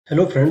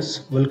Hello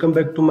friends, welcome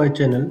back to my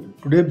channel.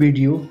 Today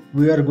video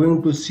we are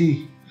going to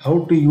see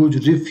how to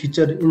use rib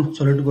feature in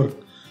SolidWorks.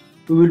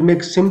 We will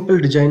make simple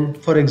design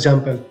for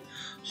example.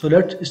 So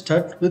let's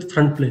start with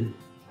front plane.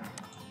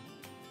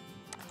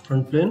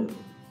 Front plane.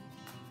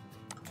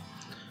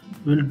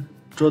 We'll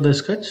draw the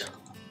sketch.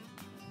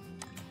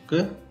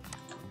 Okay.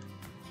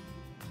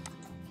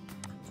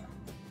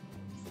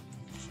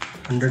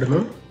 100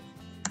 mm.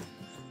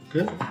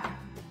 Okay.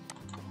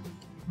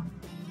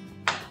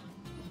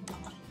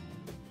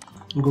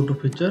 Go to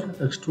feature,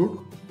 extrude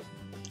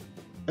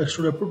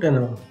up to 10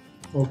 mm.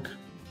 Okay.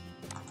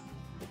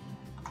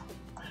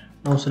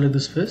 Now select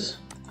this face,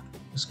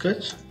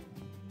 sketch,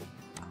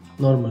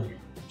 normal.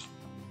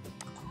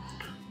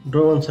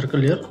 Draw one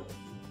circle here.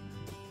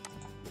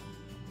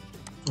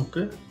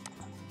 Okay.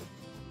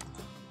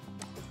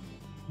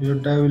 Your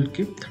die will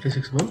keep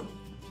 36 mm.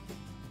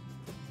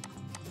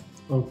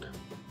 Okay.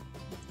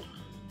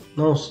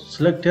 Now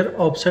select your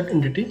offset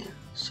entity.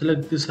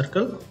 Select this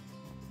circle.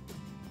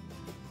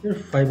 Here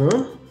 5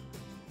 mm.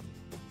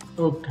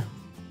 Okay.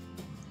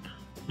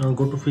 Now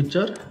go to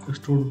feature,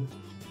 extrude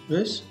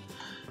face.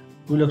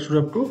 We will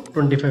extrude up to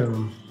 25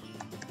 mm.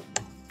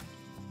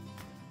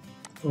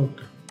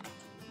 Okay.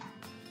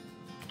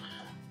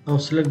 Now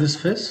select this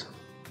face,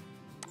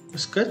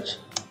 sketch,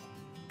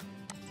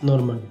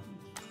 normal.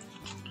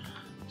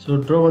 So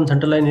draw one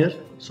center line here.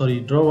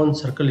 Draw one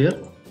circle here.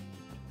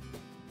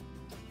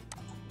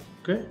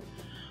 Okay.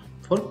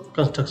 For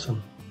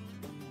construction.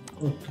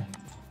 Okay.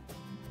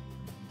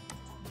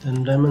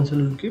 Then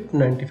dimension will keep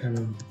 95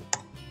 mm.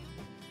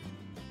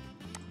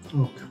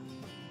 Okay.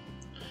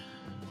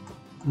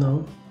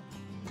 Now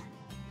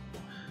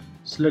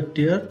select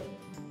here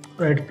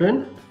right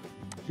plane,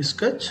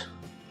 sketch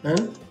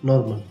and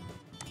normal.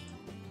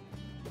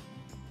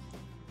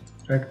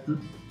 Right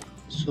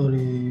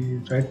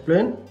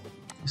plane,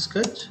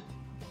 sketch,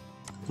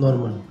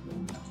 normal.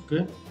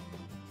 Okay.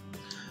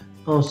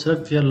 Now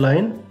select your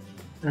line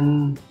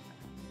and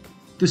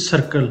this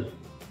circle,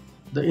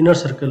 the inner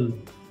circle.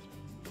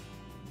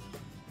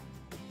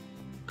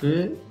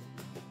 Okay,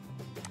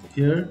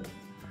 here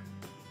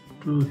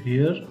to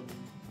here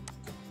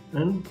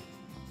and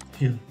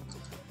here.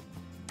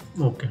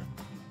 Okay,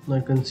 now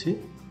you can see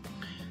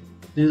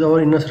this is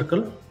our inner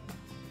circle.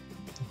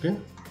 Okay.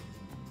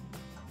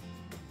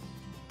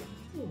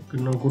 Okay,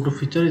 now go to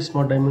feature,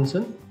 smart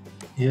dimension,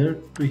 here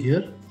to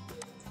here.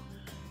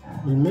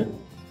 We'll make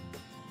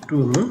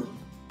 2 mm.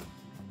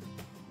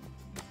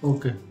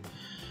 Okay,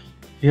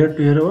 here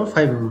to here over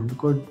 5 mm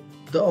because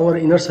our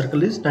inner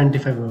circle is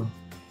 95 mm.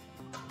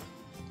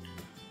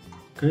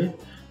 Okay,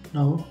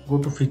 now go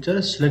to feature,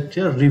 select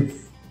your rib.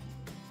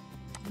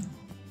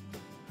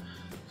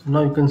 So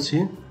now you can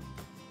see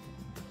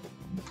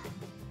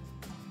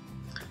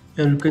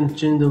here you can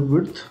change the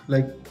width,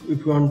 like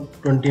if you want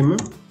 20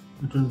 mm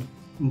it will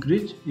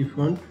increase, if you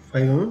want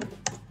 5 mm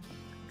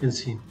you can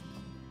see.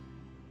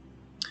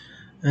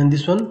 And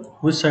this one,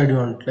 which side you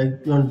want,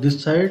 like you want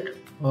this side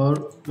or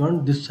you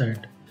want this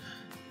side,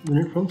 you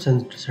need from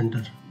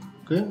center.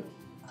 Okay,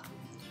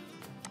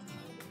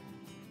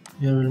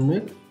 here we'll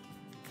make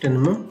 10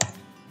 mm.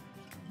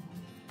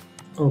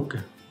 Okay,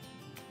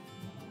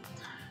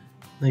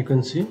 now you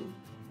can see.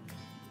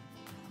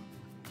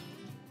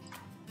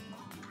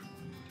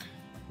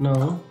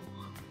 Now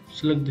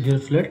select the hair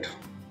flat,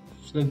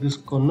 select this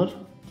corner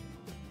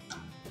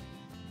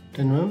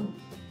 10 mm.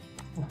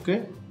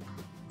 Okay,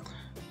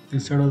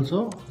 this side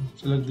also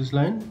select this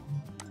line,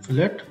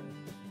 flat.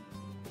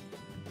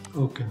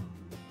 Okay.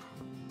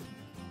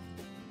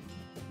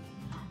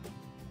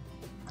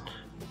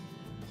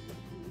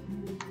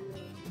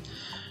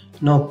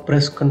 Now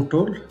press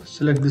Ctrl,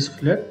 select this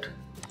flat,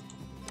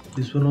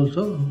 this one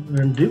also,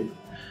 and rib,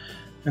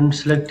 and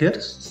select here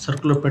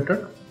circular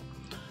pattern.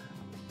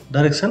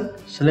 Direction,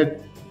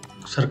 select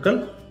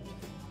circle,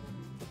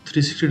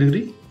 360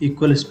 degree,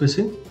 equal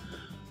spacing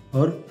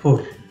or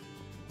 4.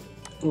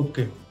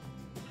 Okay,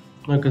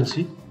 now you can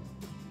see.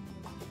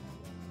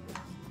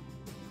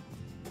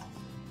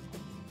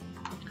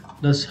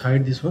 Let's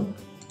hide this one.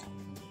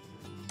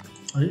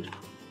 Right.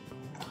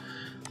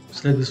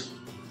 Select this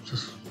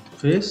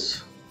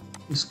face,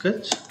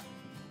 sketch,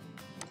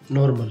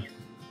 normal.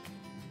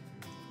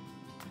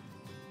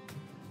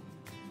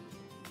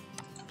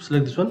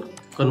 Select this one,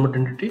 convert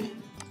entity,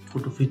 go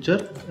to feature,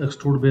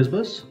 extrude base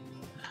bus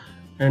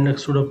and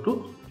extrude up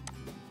to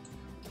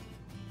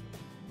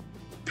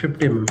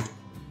 50 mm.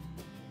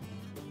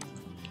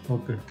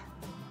 Okay.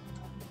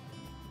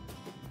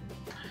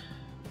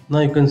 Now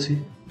you can see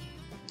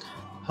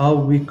how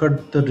we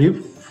cut the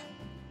rib.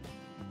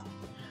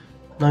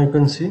 Now you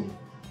can see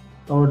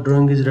our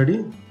drawing is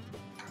ready.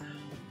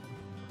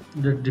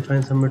 Let's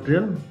define some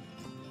material.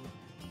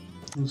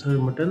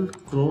 Insert metal,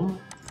 chrome.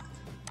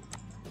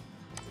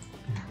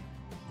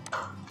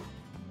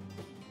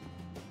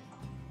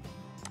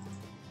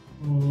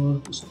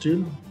 Or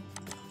steel.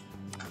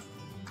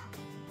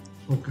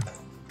 Okay.